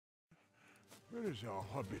Where is our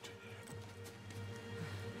Hobbit?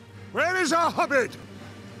 Where is our Hobbit?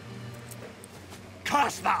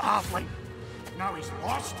 Curse that halfling! Now he's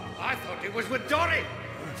lost? I thought he was with Dory!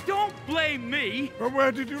 Don't blame me! But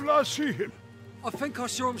where did you last see him? I think I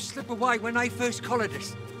saw him slip away when they first collared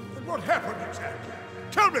us. And what happened exactly?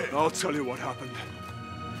 Tell me! I'll tell you what happened.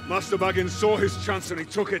 Master Baggins saw his chance and he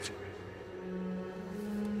took it.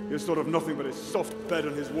 He has thought of nothing but his soft bed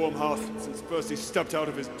and his warm hearth since first he stepped out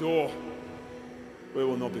of his door. We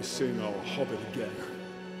will not be seeing our Hobbit again.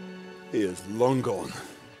 He is long gone.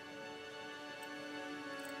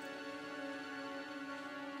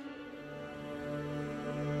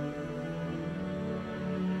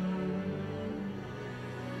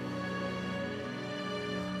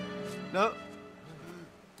 No,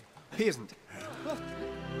 he isn't.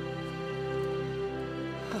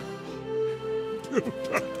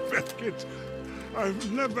 Kids,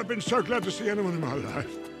 I've never been so glad to see anyone in my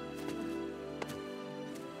life.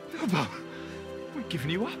 Bilbo, we've given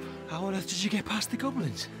you up. How on earth did you get past the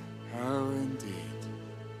goblins? How indeed.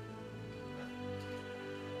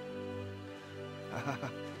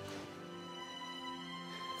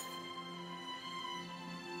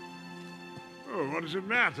 Oh, what does it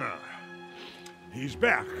matter? He's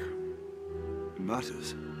back. It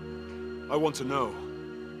matters. I want to know.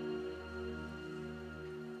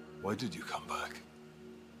 Why did you come back?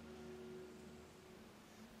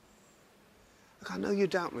 Look, I know you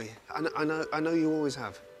doubt me. I know you always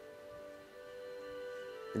have.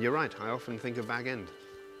 And you're right, I often think of Bag End.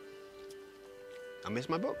 I miss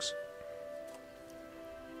my books.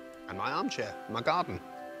 And my armchair, my garden.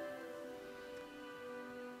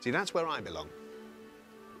 See, that's where I belong.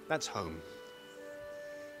 That's home.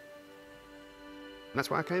 And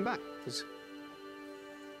that's why I came back, because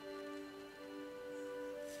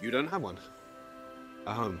you don't have one.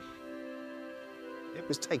 A home. It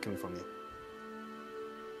was taken from you.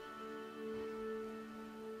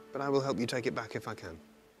 But I will help you take it back if I can.